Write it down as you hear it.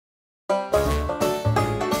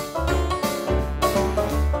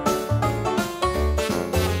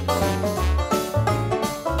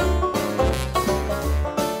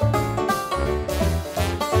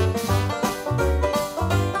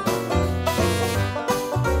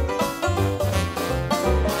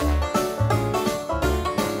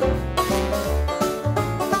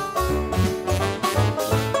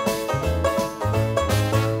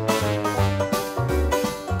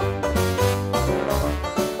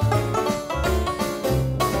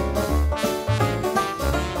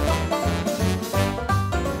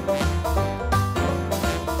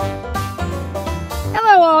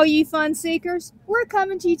fun seekers. We're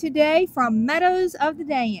coming to you today from Meadows of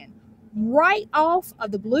Dan, right off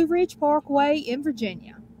of the Blue Ridge Parkway in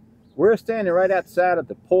Virginia. We're standing right outside of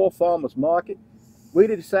the Poor Farmers Market. We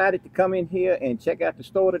decided to come in here and check out the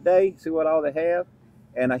store today, see what all they have.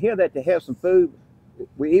 And I hear that they have some food.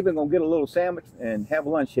 We're even gonna get a little sandwich and have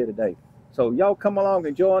lunch here today. So y'all come along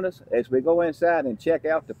and join us as we go inside and check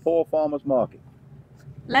out the Poor Farmers Market.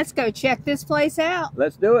 Let's go check this place out.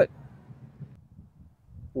 Let's do it.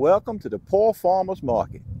 Welcome to the Poor Farmers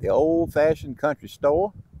Market, the old-fashioned country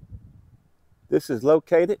store. This is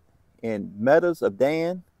located in Meadows of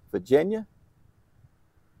Dan, Virginia.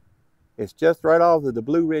 It's just right off of the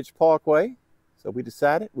Blue Ridge Parkway. So we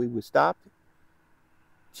decided we would stop,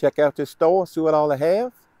 check out this store, see what all they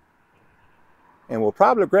have. And we'll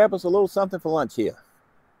probably grab us a little something for lunch here.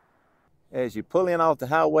 As you pull in off the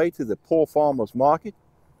highway to the Poor Farmers Market,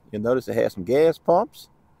 you'll notice they have some gas pumps.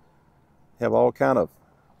 They have all kind of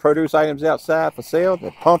produce items outside for sale. They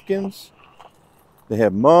have pumpkins. They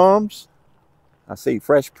have mums. I see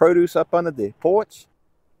fresh produce up under the porch.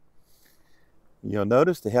 You'll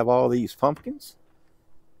notice they have all these pumpkins.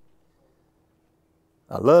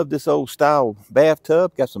 I love this old style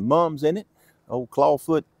bathtub. Got some mums in it. Old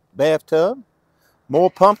clawfoot bathtub. More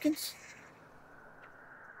pumpkins.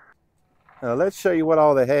 Now let's show you what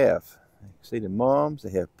all they have. See the mums. They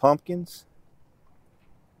have pumpkins.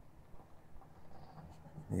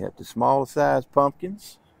 They have the smaller size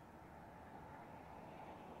pumpkins.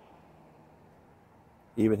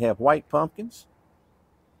 Even have white pumpkins.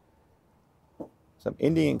 Some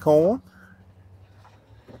Indian corn.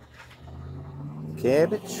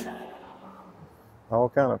 Cabbage. All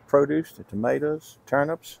kind of produce. The tomatoes,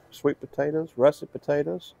 turnips, sweet potatoes, russet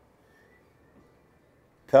potatoes,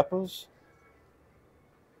 peppers.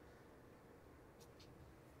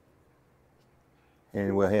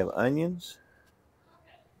 And we'll have onions.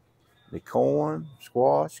 The corn,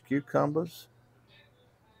 squash, cucumbers,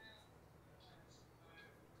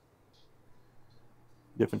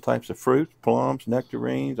 different types of fruit, plums,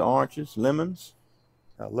 nectarines, oranges, lemons.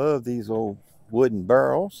 I love these old wooden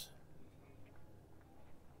barrels.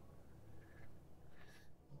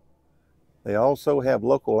 They also have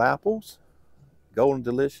local apples, Golden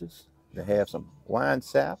Delicious. They have some wine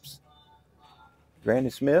saps, Granny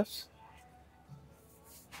Smiths.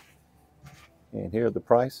 And here are the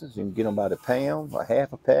prices. You can get them by the pound, a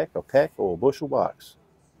half a pack, or a bushel box.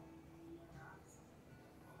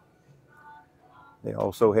 They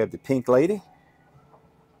also have the Pink Lady,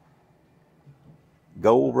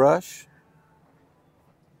 Gold Rush,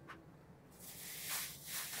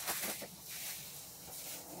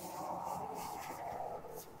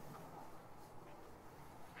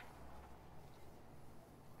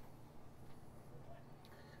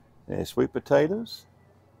 and sweet potatoes.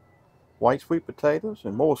 White sweet potatoes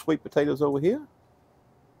and more sweet potatoes over here.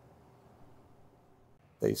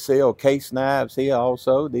 They sell case knives here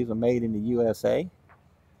also. These are made in the USA.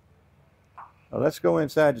 Now let's go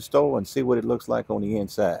inside the store and see what it looks like on the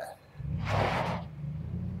inside.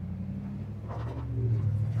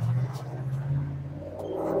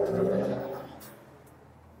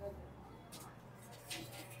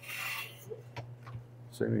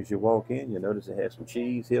 As soon as you walk in, you'll notice it has some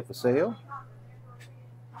cheese here for sale.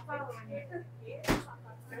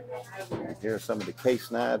 Here are some of the case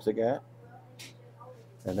knives they got,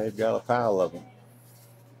 and they've got a pile of them.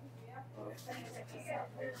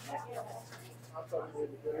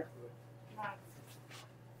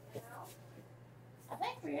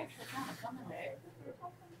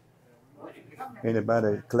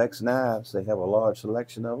 Anybody that collects knives, they have a large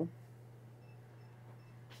selection of them.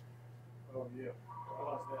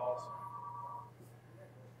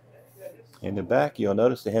 In the back, you'll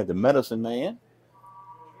notice they have the medicine man.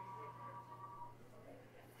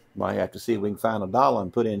 Might have to see if we can find $1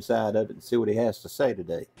 and put inside of it and see what he has to say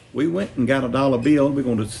today. We went and got a $1 bill.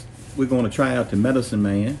 We're going to try out the medicine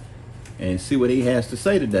man and see what he has to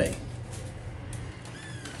say today.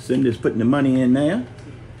 Cindy's putting the money in now.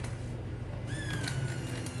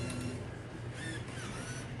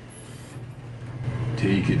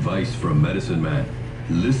 Take advice from medicine man.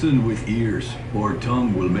 Listen with ears, or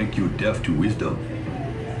tongue will make you deaf to wisdom.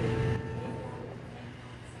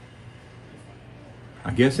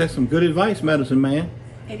 I guess that's some good advice, medicine man.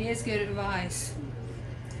 It is good advice.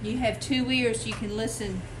 You have 2 ears, you can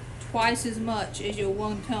listen twice as much as your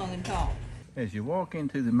one tongue and talk. As you walk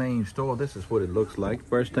into the main store, this is what it looks like.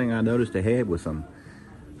 First thing I noticed they had was some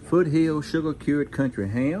Foothill sugar-cured country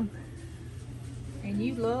ham. And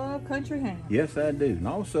you love country ham. Yes, I do. And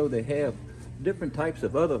also they have different types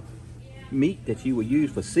of other meat that you would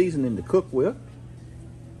use for seasoning to cook with.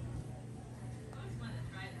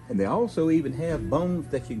 And they also even have bones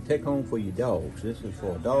that you can take home for your dogs. This is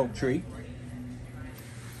for a dog treat.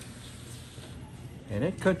 And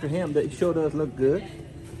that country ham, that sure does look good.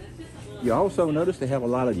 You also notice they have a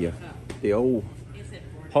lot of the old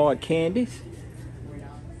hard candies.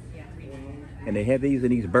 And they have these in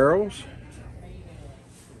these barrels.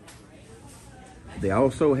 They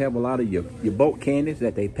also have a lot of your bulk candies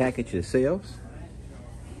that they package themselves.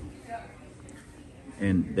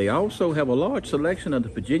 And they also have a large selection of the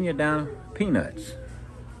Virginia Down peanuts.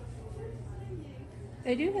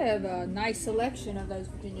 They do have a nice selection of those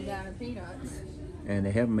Virginia Down peanuts. And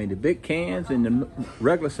they have them in the big cans and the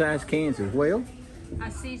regular size cans as well. I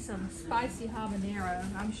see some spicy habanero.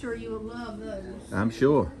 I'm sure you will love those. I'm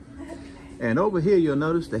sure. And over here you'll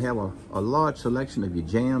notice they have a large selection of your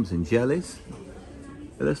jams and jellies.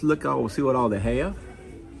 Let's look over, see what all they have.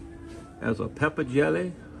 There's a pepper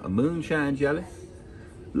jelly, a moonshine jelly.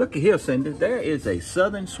 Look at here, Cindy. There is a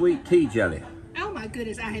southern sweet tea jelly. Oh my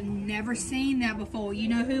goodness, I have never seen that before. You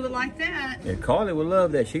know who would like that? And Carly would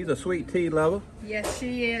love that. She's a sweet tea lover. Yes,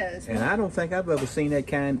 she is. And I don't think I've ever seen that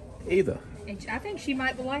kind either. And I think she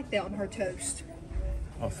might like that on her toast.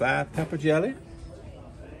 A 5 pepper jelly.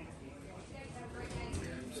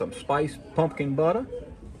 Some spiced pumpkin butter.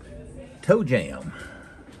 Toe jam.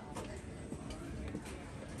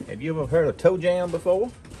 Have you ever heard of toe jam before?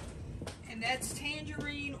 And that's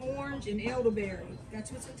tangerine, orange, and elderberry.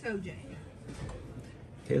 That's what's a toe jam.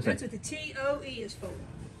 That's what the T-O-E is for.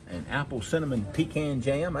 An apple cinnamon pecan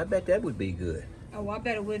jam. I bet that would be good. Oh, I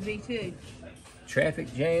bet it would be too.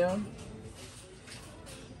 Traffic jam.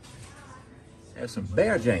 There's some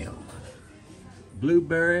bear jam.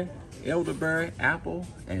 Blueberry, elderberry, apple,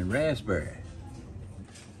 and raspberry.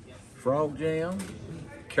 Frog jam.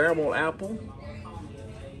 Caramel apple.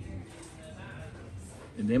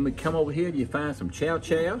 And then we come over here, you find some chow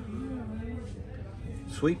chow.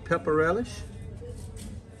 Sweet pepper relish.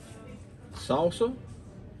 Salsa.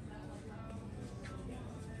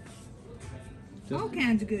 All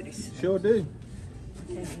kinds of goodies. Sure do.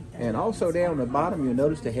 And also down the bottom, you'll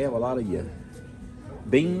notice they have a lot of your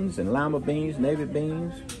beans and lima beans, navy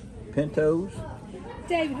beans, pintos.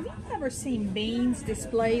 David, have you ever seen beans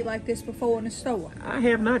displayed like this before in a store? I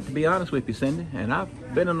have not, to be honest with you, Cindy. And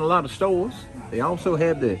I've been in a lot of stores. They also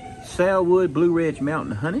have the Salwood Blue Ridge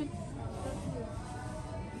Mountain Honey.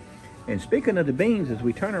 And speaking of the beans, as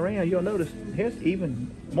we turn around, you'll notice here's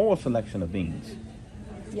even more selection of beans.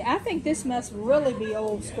 Yeah, I think this must really be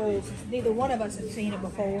old school since neither one of us have seen it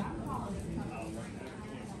before.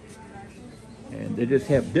 And they just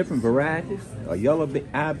have different varieties. A yellow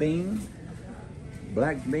eye bean,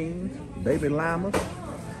 black beans, baby limas,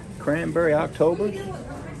 cranberry October,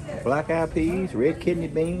 black eyed peas, red kidney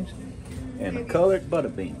beans, and the colored butter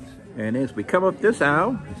beans. And as we come up this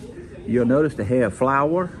aisle, you'll notice they have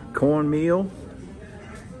flour, cornmeal,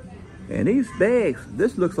 and these bags,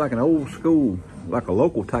 this looks like an old school, like a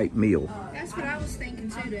local type meal. That's what I was thinking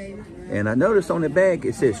too, David. And I noticed on the bag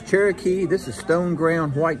it says Cherokee. This is stone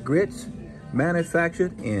ground white grits,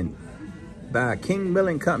 manufactured by King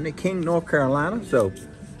Milling Company, King, North Carolina. So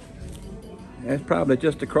that's probably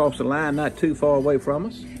just across the line, not too far away from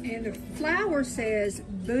us. And the flour says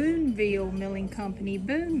Boonville Milling Company,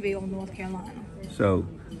 Boonville, North Carolina. So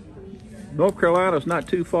North Carolina's not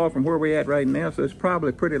too far from where we're at right now, so it's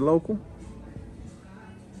probably pretty local.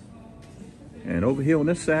 And over here on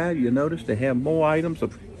this side, you'll notice they have more items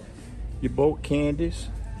of your bulk candies.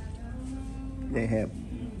 They have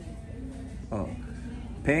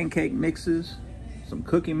pancake mixes, some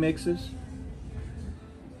cookie mixes,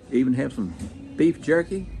 even have some beef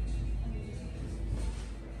jerky.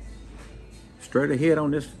 Straight ahead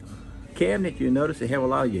on this cabinet, you'll notice they have a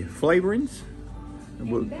lot of your flavorings.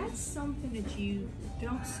 And that's something that you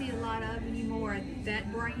don't see a lot of anymore at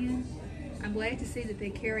that brand. I'm glad to see that they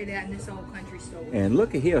carry that in this old country store. And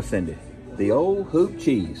look at here, Cindy, the old hoop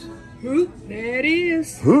cheese. Hoop, there it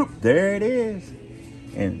is. Hoop, there it is.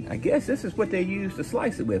 And I guess this is what they use to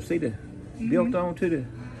slice it with. See the built onto the.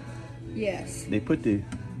 Yes. They put the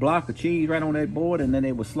block of cheese right on that board, and then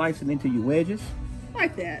they will slice it into your wedges.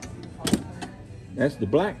 Like that. That's the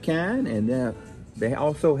black kind, and they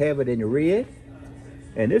also have it in the red.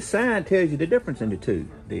 And this sign tells you the difference in the two.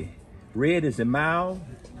 The red is the mild,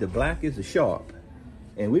 the black is the sharp.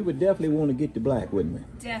 And we would definitely want to get the black, wouldn't we?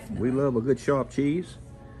 Definitely. We love a good sharp cheese.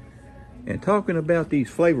 And talking about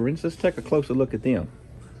these flavorings, let's take a closer look at them.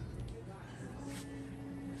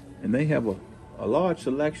 And they have a large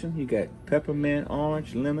selection. You got peppermint,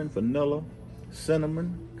 orange, lemon, vanilla,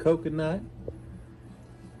 cinnamon, coconut.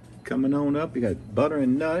 Coming on up, you got butter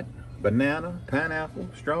and nut, banana, pineapple,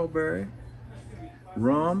 strawberry,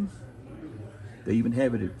 rum, They even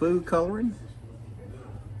have it in food coloring.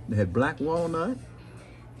 They have black walnut.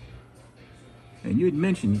 And you had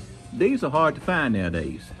mentioned these are hard to find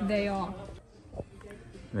nowadays. They are.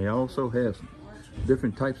 They also have some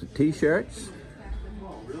different types of t-shirts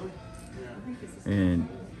and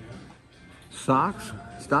socks,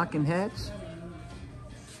 stocking hats.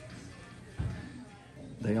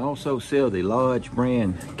 They also sell the large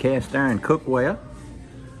brand cast iron cookware.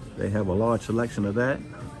 They have a large selection of that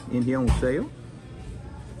in here on sale.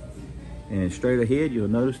 And straight ahead, you'll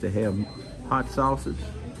notice they have hot sauces.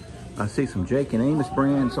 I see some Jake and Amos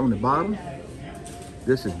brands on the bottom.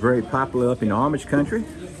 This is very popular up in the Amish country.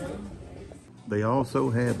 They also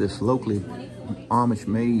have this locally Amish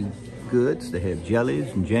made goods. They have jellies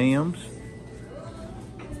and jams.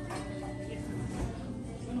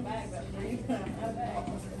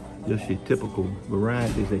 Just your typical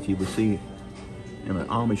varieties that you would see in an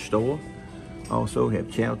Amish store. Also have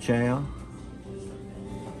chow chow.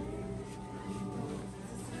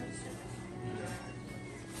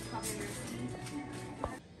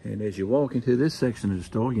 And as you walk into this section of the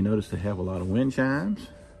store, you notice they have a lot of wind chimes,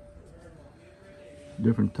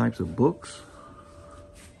 different types of books.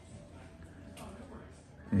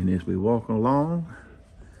 And as we walk along,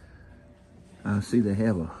 I see they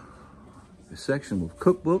have a section with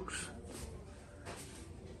cookbooks,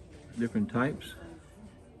 different types.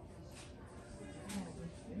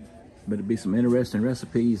 Better be some interesting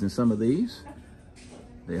recipes in some of these.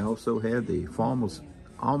 They also have the Farmer's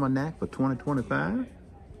Almanac for 2025.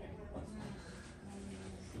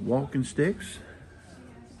 Walking sticks.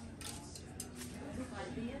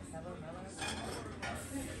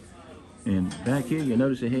 And back here, you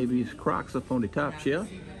notice they have these Crocs up on the top shelf.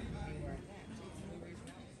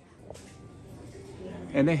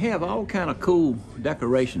 And they have all kind of cool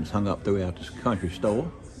decorations hung up throughout this country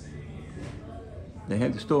store. They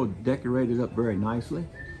have the store decorated up very nicely.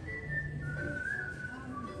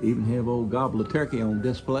 Even have old gobbler turkey on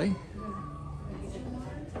display.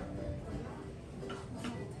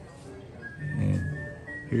 And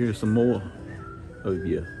here's some more of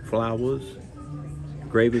your flours,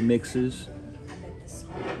 gravy mixes,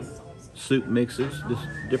 soup mixes, just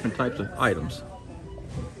different types of items.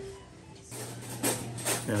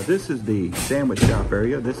 Now this is the sandwich shop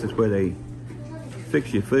area. This is where they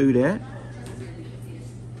fix your food at.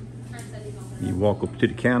 You walk up to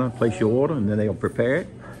the counter, place your order, and then they'll prepare it.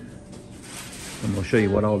 I'm gonna show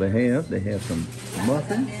you what all they have. They have some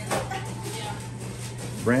muffins,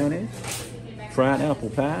 brownies, fried apple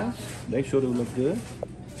pies. They sure do look good.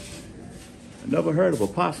 I never heard of a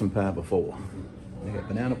possum pie before. They have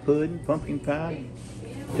banana pudding, pumpkin pie,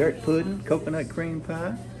 dirt pudding, coconut cream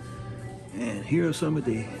pie. And here are some of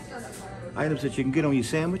the items that you can get on your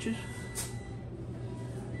sandwiches.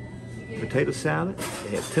 Potato salad,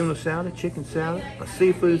 they have tuna salad, chicken salad, a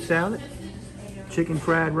seafood salad, chicken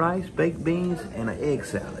fried rice, baked beans, and an egg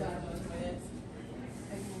salad.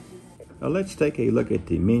 Now let's take a look at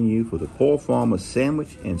the menu for the Poor Farmer's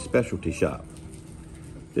Sandwich and Specialty Shop.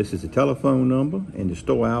 This is the telephone number and the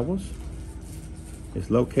store hours.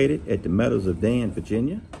 It's located at the Meadows of Dan,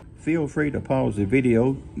 Virginia. Feel free to pause the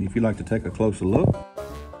video if you'd like to take a closer look.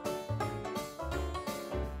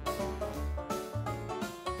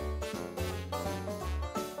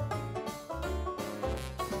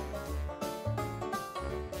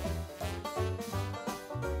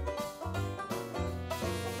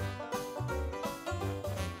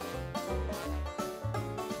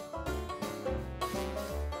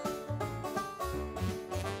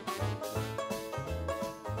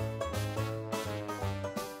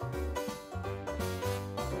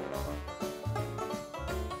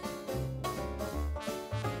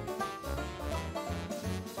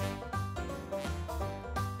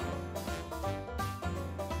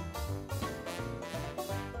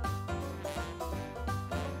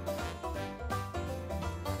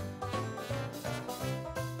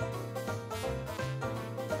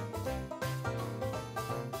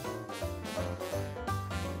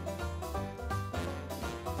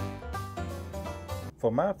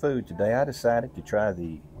 For my food today, I decided to try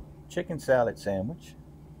the chicken salad sandwich.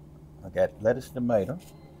 I got lettuce and tomato.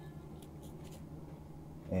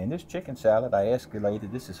 And this chicken salad I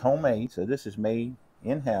escalated. This is homemade, so this is made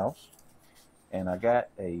in-house. And I got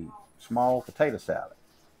a small potato salad.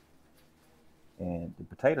 And the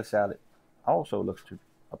potato salad also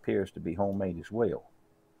appears to be homemade as well.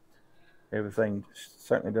 Everything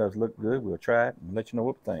certainly does look good. We'll try it and let you know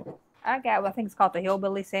what we think. I think it's called the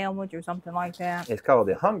Hillbilly Sandwich or something like that. It's called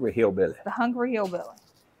the Hungry Hillbilly. The Hungry Hillbilly.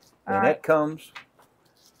 And that comes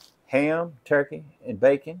ham, turkey, and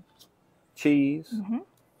bacon, cheese,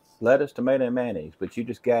 lettuce, tomato, and mayonnaise. But you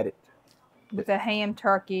just got it with the ham,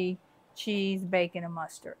 turkey, cheese, bacon, and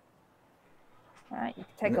mustard. All right, you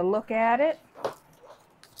can take a look at it.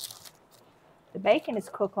 The bacon is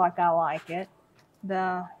cooked like I like it.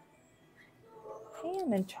 The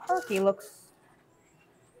ham and turkey looks...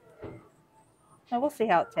 Now we'll see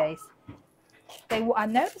how it tastes. I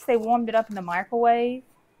noticed they warmed it up in the microwave,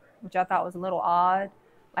 which I thought was a little odd.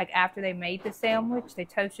 Like after they made the sandwich, they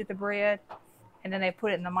toasted the bread, and then they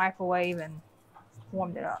put it in the microwave and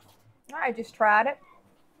warmed it up. All right, just tried it.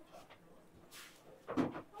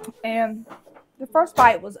 And the first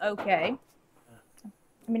bite was okay.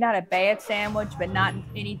 I mean, not a bad sandwich, but not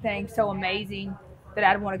anything so amazing that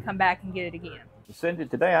I'd want to come back and get it again. Cindy,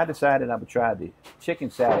 today I decided I would try the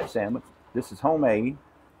chicken salad sandwich. This is homemade,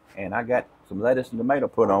 and I got some lettuce and tomato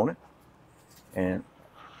put on it. And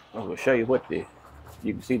I will show you what you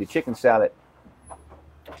can see the chicken salad.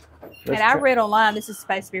 And I read online this is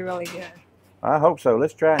supposed to be really good. I hope so.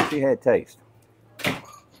 Let's try and see how it tastes.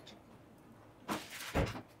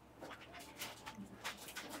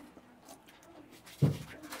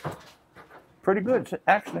 Pretty good,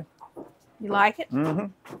 actually. You like it?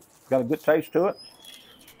 Mm-hmm. Got a good taste to it.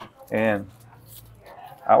 And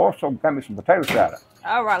I also got me some potato salad.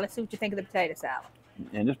 All right, let's see what you think of the potato salad.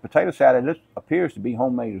 And this potato salad, this appears to be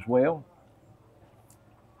homemade as well.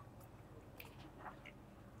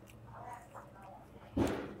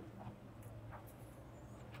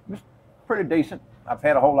 It's pretty decent. I've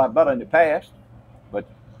had a whole lot better in the past, but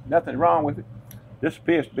nothing wrong with it. This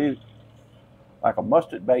appears to be like a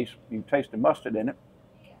mustard base. You can taste the mustard in it.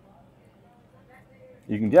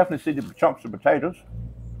 You can definitely see the chunks of potatoes.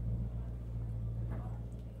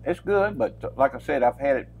 It's good, but like I said, I've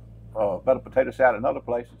had it better potato salad in other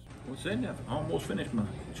places. Well, Cindy, I've almost finished my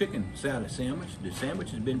chicken salad sandwich. The sandwich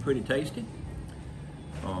has been pretty tasty.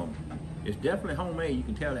 It's definitely homemade. You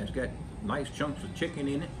can tell that it's got nice chunks of chicken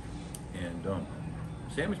in it. And the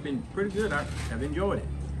sandwich has been pretty good. I've enjoyed it.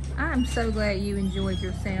 I'm so glad you enjoyed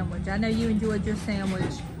your sandwich. I know you enjoyed your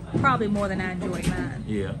sandwich probably more than I enjoyed mine.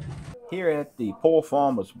 Yeah. Here at the Poor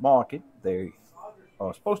Farmers Market, they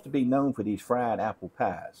are supposed to be known for these fried apple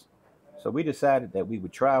pies. So we decided that we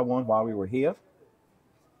would try one while we were here.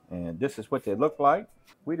 And this is what they look like.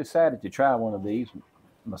 We decided to try one of these.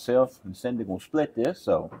 Myself and Cindy will split this,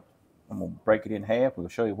 so I'm going to break it in half. We'll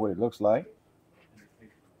show you what it looks like.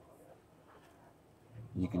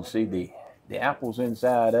 You can see the apples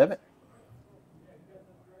inside of it.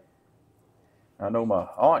 I know my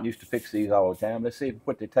aunt used to fix these all the time. Let's see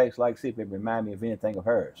what they taste like, see if it reminds me of anything of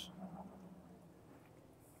hers.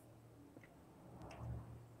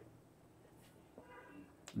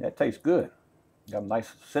 That tastes good. Got a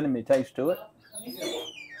nice cinnamon taste to it.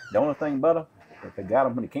 The only thing better, if they got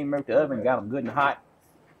them when they came out the oven, got them good and hot,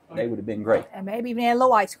 they would have been great. And maybe even add a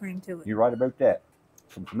little ice cream to it. You're right about that.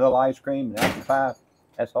 Some vanilla ice cream and apple pie,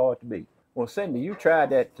 that's hard to beat. Well, Cindy, you tried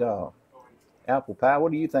that apple pie.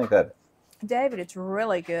 What do you think of it? David, it's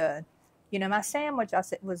really good. You know, my sandwich, I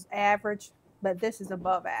said, was average, but this is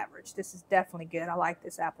above average. This is definitely good. I like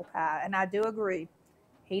this apple pie. And I do agree.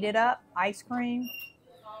 Heat it up, ice cream,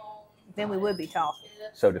 then we would be talking.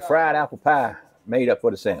 So the fried apple pie made up for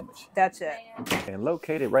the sandwich. That's it. And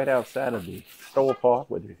located right outside of the store park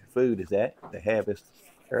where the food is at, they have this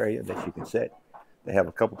area that you can sit. They have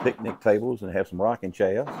a couple picnic tables and they have some rocking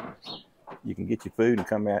chairs. You can get your food and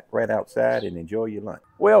come out right outside and enjoy your lunch.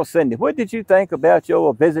 Well, Cindy, what did you think about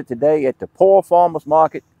your visit today at the Poor Farmers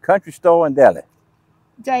Market, Country Store and Deli?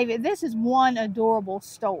 David, this is one adorable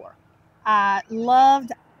store. I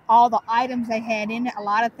loved all the items they had in it, a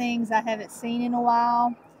lot of things I haven't seen in a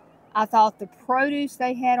while. I thought the produce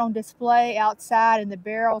they had on display outside in the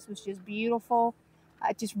barrels was just beautiful.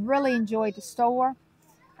 I just really enjoyed the store.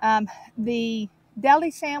 The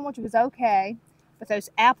deli sandwich was okay, but those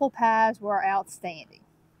apple pies were outstanding.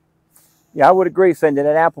 Yeah, I would agree, Cindy.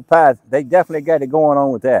 That apple pie, they definitely got it going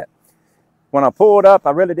on with that. When I pulled up,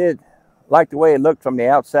 I really did like the way it looked from the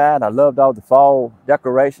outside. I loved all the fall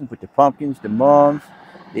decorations with the pumpkins, the mums,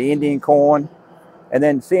 the Indian corn, and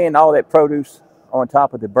then seeing all that produce on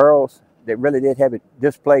top of the barrels that really did have it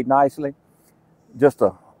displayed nicely. Just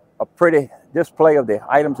a pretty display of the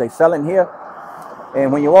items they sell in here.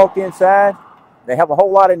 And when you walked inside, they have a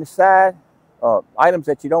whole lot inside, items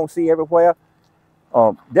that you don't see everywhere.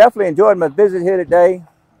 Definitely enjoyed my visit here today.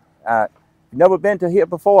 Never been to here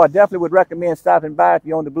before. I definitely would recommend stopping by if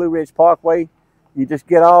you're on the Blue Ridge Parkway. You just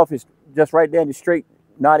get off, it's just right down the street,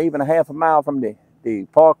 not even a half a mile from the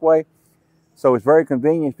parkway. So it's very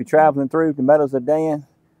convenient if you're traveling through the Meadows of Dan.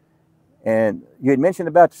 And you had mentioned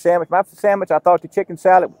about the sandwich. My sandwich, I thought the chicken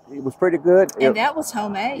salad, it was pretty good. And that was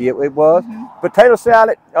homemade. It was. Mm-hmm. Potato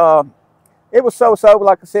salad, It was so-so.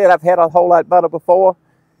 Like I said, I've had a whole lot better before.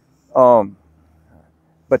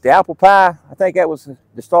 But the apple pie, I think that was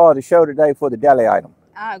the star of the show today for the deli item.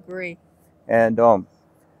 I agree. And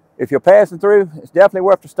if you're passing through, it's definitely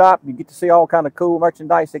worth the stop. You get to see all kind of cool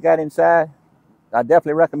merchandise they got inside. I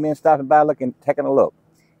definitely recommend stopping by, taking a look.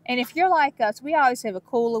 And if you're like us, we always have a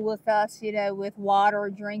cooler with us, you know, with water or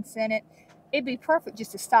drinks in it. It'd be perfect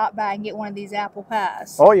just to stop by and get one of these apple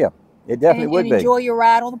pies. Oh, yeah. It definitely would be. And enjoy your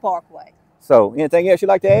ride on the Parkway. So, anything else you'd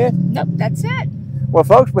like to add? Nope, that's it. Well,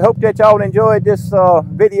 folks, we hope that y'all enjoyed this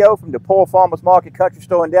video from the Poor Farmers Market Country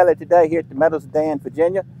Store and Deli today here at the Meadows of Dan,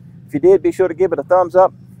 Virginia. If you did, be sure to give it a thumbs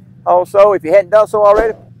up. Also, if you hadn't done so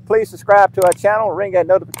already, please subscribe to our channel and ring that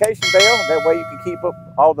notification bell. That way you can keep up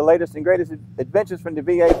all the latest and greatest adventures from the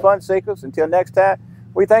VA Fun Seekers. Until next time,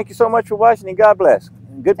 we thank you so much for watching and God bless.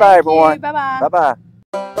 And goodbye, everyone. Bye-bye. Bye-bye.